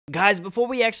Guys, before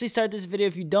we actually start this video,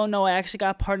 if you don't know, I actually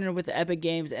got partnered with Epic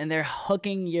Games and they're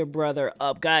hooking your brother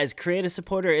up. Guys, create a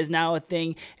supporter is now a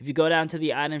thing. If you go down to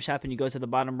the item shop and you go to the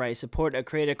bottom right, support a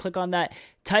creator, click on that,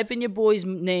 type in your boy's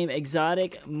name,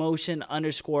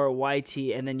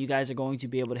 ExoticMoTioN_YT, and then you guys are going to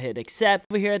be able to hit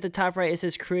accept. Over here at the top right, it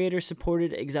says creator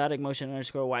supported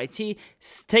ExoticMoTioN_YT.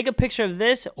 Take a picture of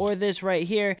this or this right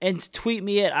here and tweet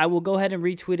me it. I will go ahead and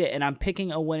retweet it, and I'm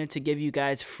picking a winner to give you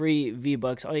guys free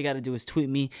V-Bucks. All you got to do is tweet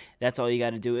me. That's all you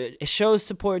got to do. It shows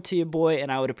support to your boy,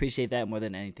 and I would appreciate that more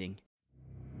than anything.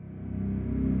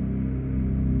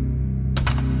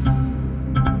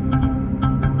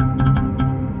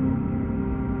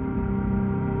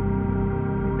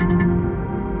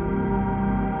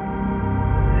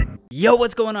 Yo,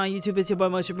 what's going on YouTube? It's your boy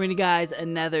Motion, bringing you guys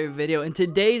another video. In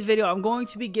today's video, I'm going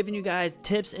to be giving you guys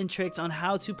tips and tricks on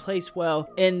how to place well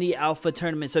in the alpha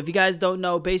tournament. So if you guys don't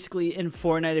know, basically in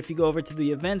Fortnite, if you go over to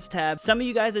the events tab, some of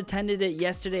you guys attended it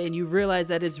yesterday and you realize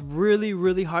that it's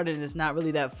really hard and it's not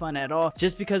really that fun at all.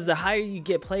 Just because the higher you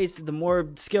get placed, the more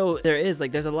skill there is.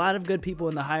 Like, there's a lot of good people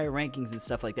in the higher rankings and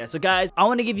stuff like that. So guys, I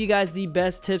want to give you guys the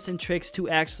best tips and tricks to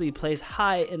actually place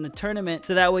high in the tournament,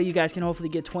 so that way you guys can hopefully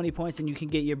get 20 points and you can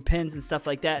get your pins and stuff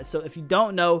like that. So if you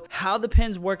don't know how the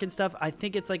pins work and stuff, I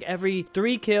think it's like every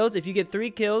 3 kills. If you get 3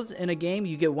 kills in a game,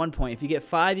 you get 1 point. If you get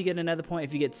 5, you get another point.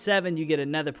 If you get 7, you get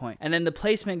another point. And then the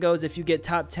placement goes, if you get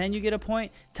top 10, you get a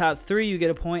point, top 3, you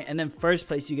get a point, and then first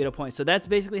place, you get a point. So that's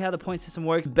basically how the point system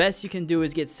works. The best you can do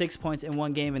is get 6 points in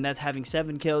one game, and that's having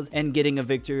 7 kills and getting a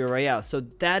victory royale. So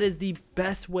that is the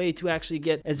best way to actually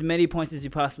get as many points as you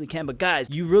possibly can. But guys,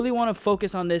 you really want to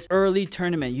focus on this early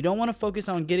tournament. You don't want to focus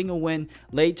on getting a win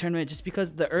late tournament, just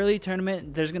because the early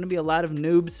tournament, there's going to be a lot of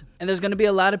noobs and there's going to be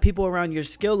a lot of people around your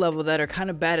skill level that are kind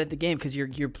of bad at the game because you're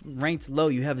ranked low.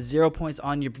 You have 0 points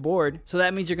on your board. So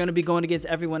that means you're going to be going against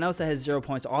everyone else that has 0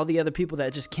 points. All the other people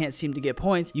that just can't seem to get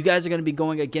points, you guys are going to be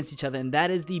going against each other. And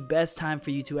that is the best time for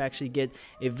you to actually get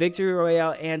a victory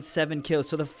royale and 7 kills.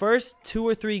 So the first 2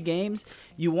 or 3 games,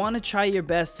 you want to try your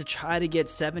best to try to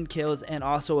get 7 kills and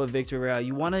also a victory royale.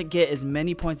 You want to get as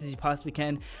many points as you possibly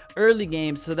can early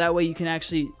games, so that way you can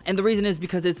actually, and the reason is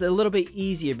because it's a little bit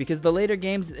easier, because the later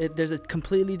games, there's a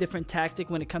completely different tactic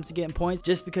when it comes to getting points.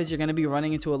 Just because you're going to be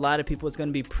running into a lot of people, it's going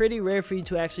to be pretty rare for you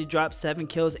to actually drop 7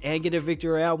 kills and get a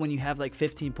victory royale when you have like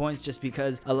 15 points, just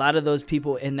because a lot of those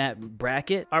people in that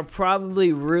bracket are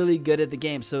probably really good at the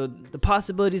game. So the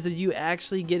possibilities of you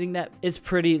actually getting that is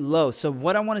pretty low. So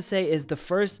what I want to say is the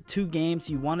first 2 games,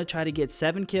 you want to try to get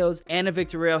 7 kills and a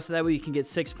victory royale, so that way you can get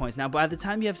 6 points. Now by the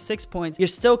time you have 6 points, you're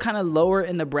still kind of lower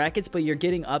in the brackets, but you're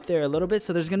getting up there a little bit.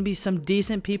 So there's going to be some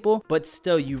decent people, but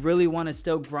still, you really want to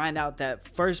still grind out that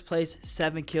first place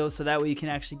 7 kills, so that way you can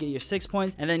actually get your 6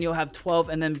 points, and then you'll have 12,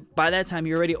 and then by that time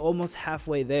you're already almost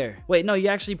halfway there. Wait, no,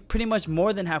 you're actually pretty much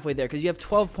more than halfway there, because you have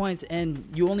 12 points and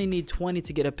you only need 20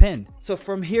 to get a pin. So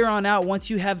from here on out, once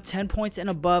you have 10 points and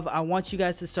above, I want you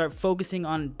guys to start focusing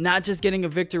on not just getting a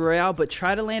victory royale, but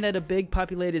try to land at a big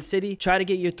populated city. Try to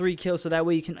get your 3 kills, so that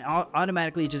way you can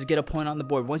automatically just get a point on the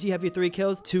board. Once you have your 3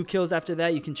 kills, 2 kills after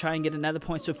that, you can try and get another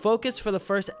point. So focus for the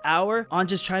first hour on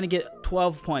just trying to get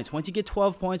 12 points. Once you get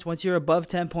 12 points, once you're above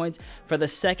 10 points, for the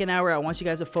second hour, I want you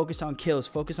guys to focus on kills.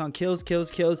 Focus on kills.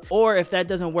 Or if that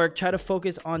doesn't work, try to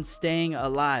focus on staying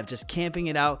alive, just camping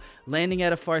it out, landing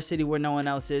at a far city where no one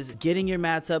else is, getting your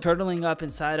mats up, turtling up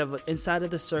inside of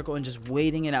the circle, and just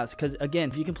waiting it out. Because again,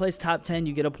 if you can place top 10,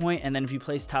 you get a point, and then if you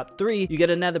place top 3, you get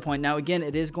another point. Now again,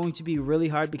 it is going to be really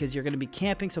hard because you're going to be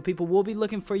camping, so people will be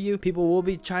looking for you. People will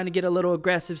be trying to get a little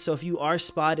aggressive, so if you are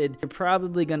spotted, you're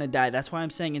probably gonna die. That's why I'm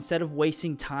saying, instead of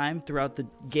wasting time throughout the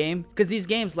game, because these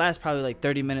games last probably like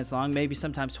 30 minutes long, maybe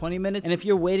sometimes 20 minutes, and if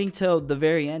you're waiting till the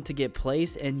very end to get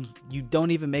placed and you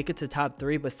don't even make it to top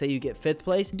 3, but say you get 5th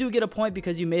place, you do get a point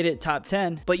because you made it top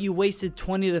 10, but you wasted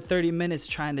 20 to 30 minutes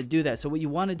trying to do that. So what you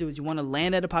want to do is you want to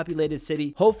land at a populated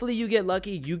city. Hopefully you get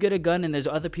lucky, you get a gun, and there's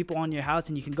other people on your house,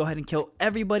 and you can go ahead and kill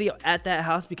everybody at that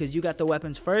house because you got the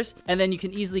weapons first, and then you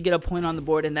can easily get a point on the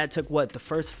board. And that took what, the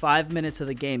first 5 minutes of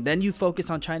the game. Then you focus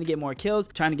on trying to get more kills,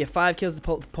 trying to get 5 kills to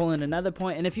pull in another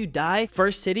point. And if you die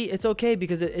first city, it's okay,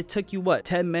 because it took you what,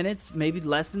 10 minutes, maybe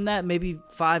less than that, maybe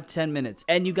 5-10 minutes,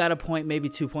 and you got a point, maybe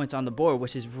 2 points on the board,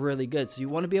 which is really good. So you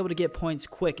want to be able to get points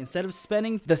quick. Instead of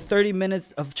spending the 30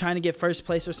 minutes of trying to get first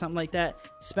place or something like that,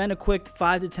 spend a quick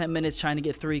 5 to 10 minutes trying to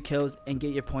get 3 kills and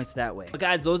get your points that way. But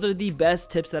guys, those are the best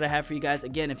tips that I have for you guys.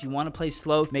 Again, if you want to play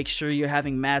slow, make sure you're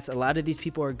having mats. A lot of these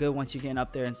people are good once you're getting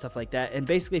up there and stuff like that. And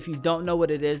basically, if you don't know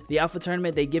what it is, the alpha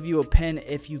tournament, they give you a pin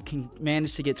if you can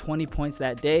manage to get 20 points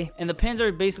that day. And the pins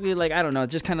are basically like, I don't know,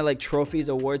 just kind of like trophies,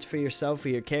 awards for yourself, for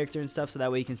your character and stuff. So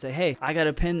that way you can say, hey, I got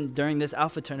a pin during this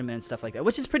alpha tournament and stuff like that,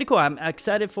 which is pretty cool. I'm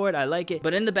excited for it. I like it.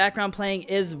 But in the background playing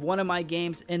is one of my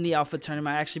games in the alpha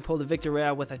tournament. I actually pulled a victory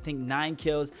royale with, I think, 9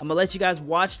 kills. I'm gonna let you guys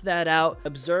watch that out,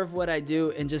 observe what I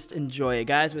do, and just enjoy it.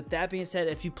 Guys, with that being said,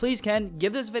 if you please can,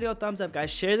 give this video a thumbs up,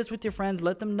 guys. Share this with your friends.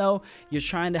 Let them know you're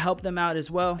trying to help them out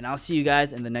as well. And I'll see you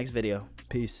guys in the next video.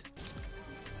 Peace.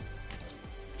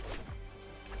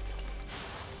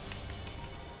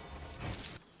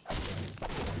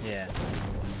 Yeah.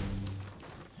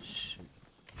 Shoot.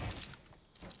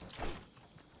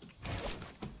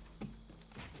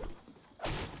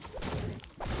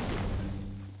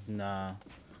 Nah,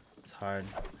 it's hard.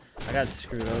 I got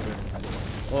screwed over.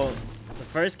 Well, the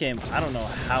first game, I don't know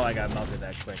how I got melted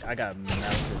that quick. I got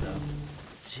melted though.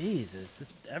 Jesus,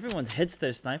 everyone hits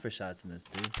their sniper shots in this,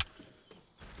 dude.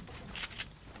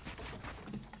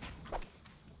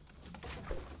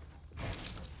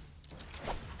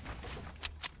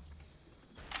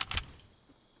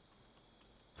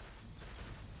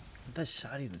 Where'd that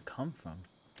shot even come from?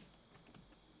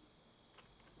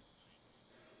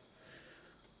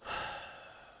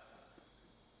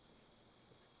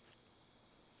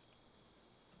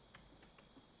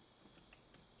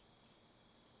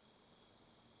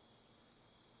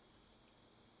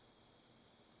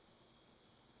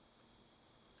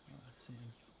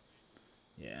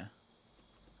 Yeah.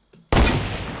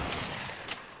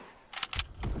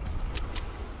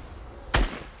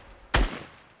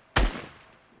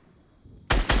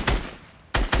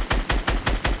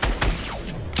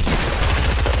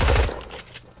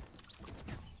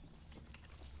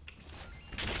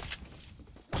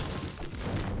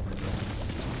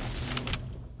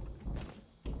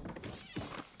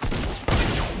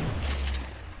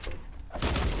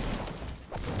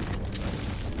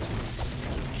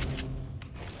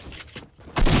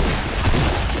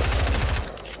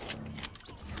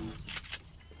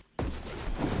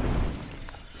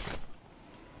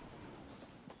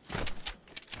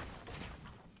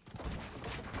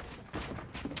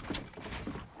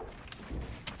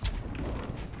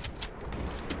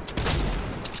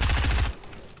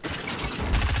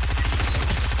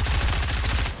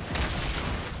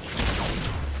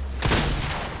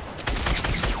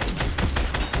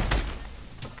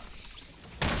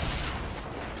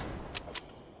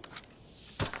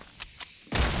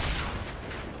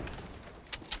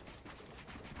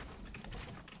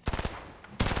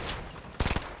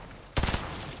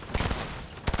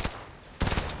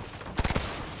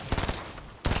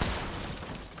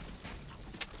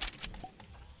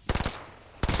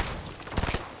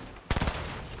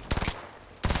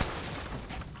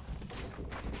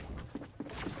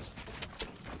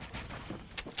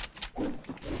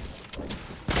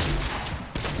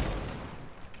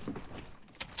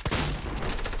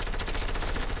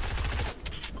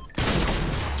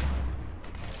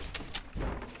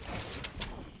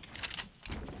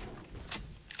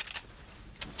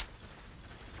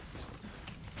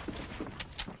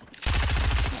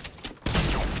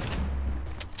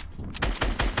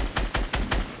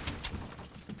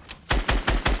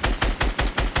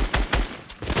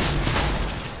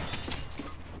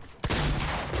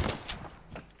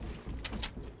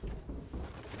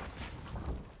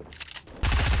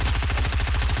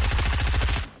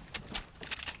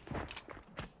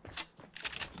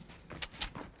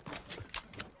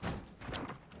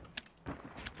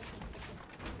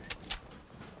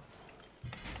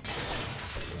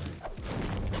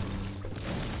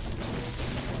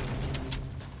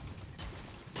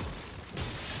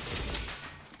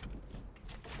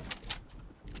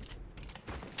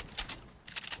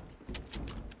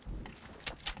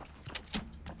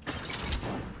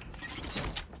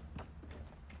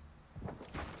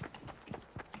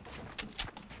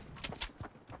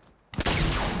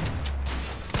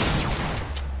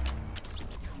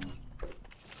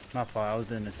 My fault, I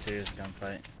was in a serious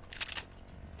gunfight.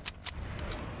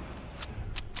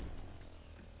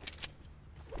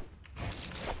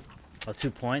 Oh, 2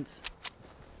 points?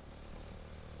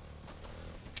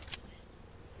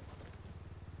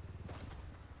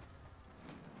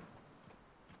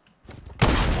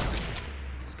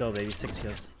 Let's go, baby. 6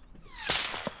 kills.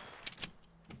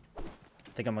 I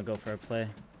think I'm gonna go for a play.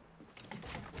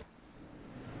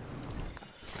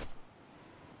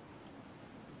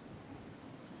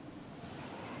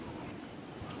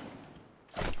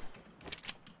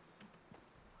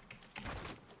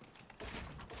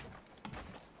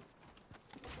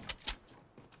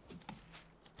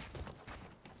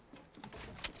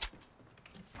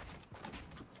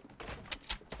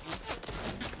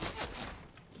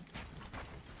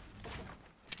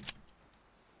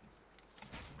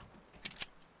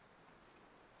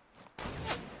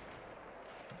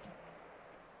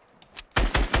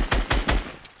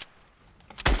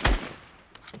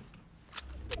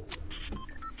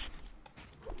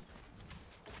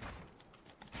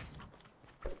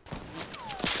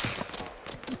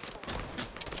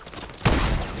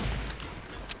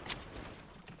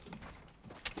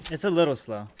 It's a little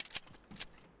slow.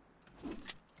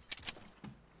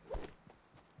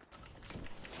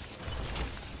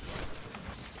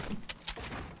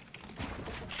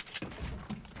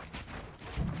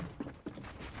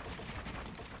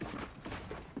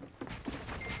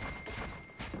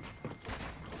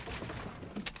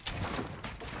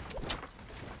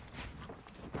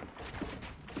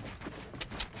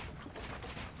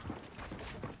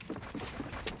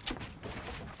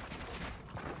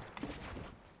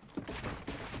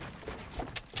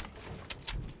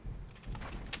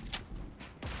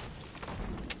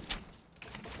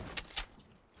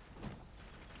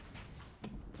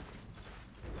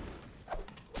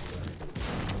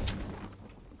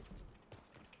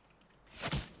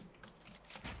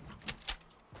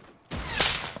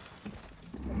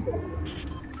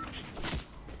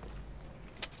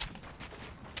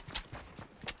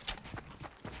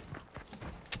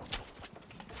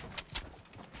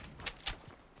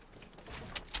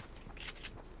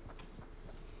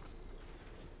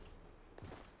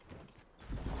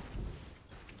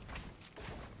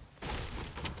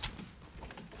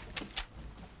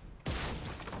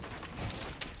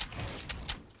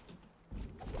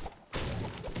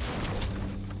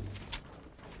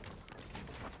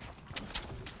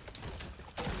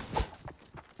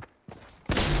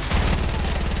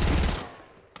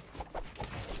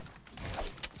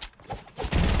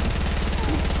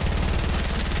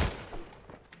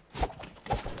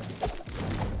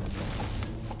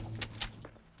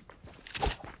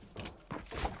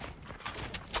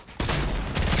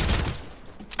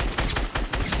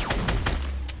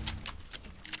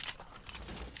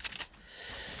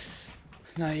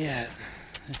 Not yet.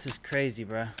 This is crazy,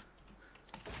 bruh.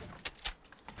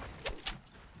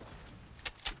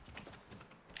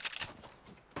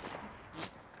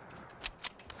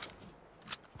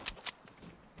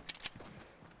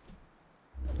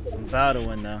 I'm about to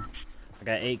win though. I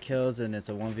got 8 kills and it's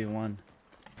a 1v1.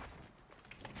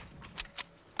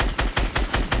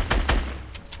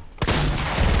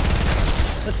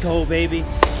 Let's go, baby.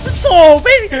 Let's go,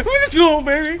 baby. Let's go,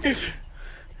 baby.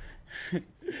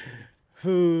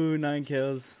 Ooh, 9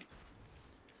 kills.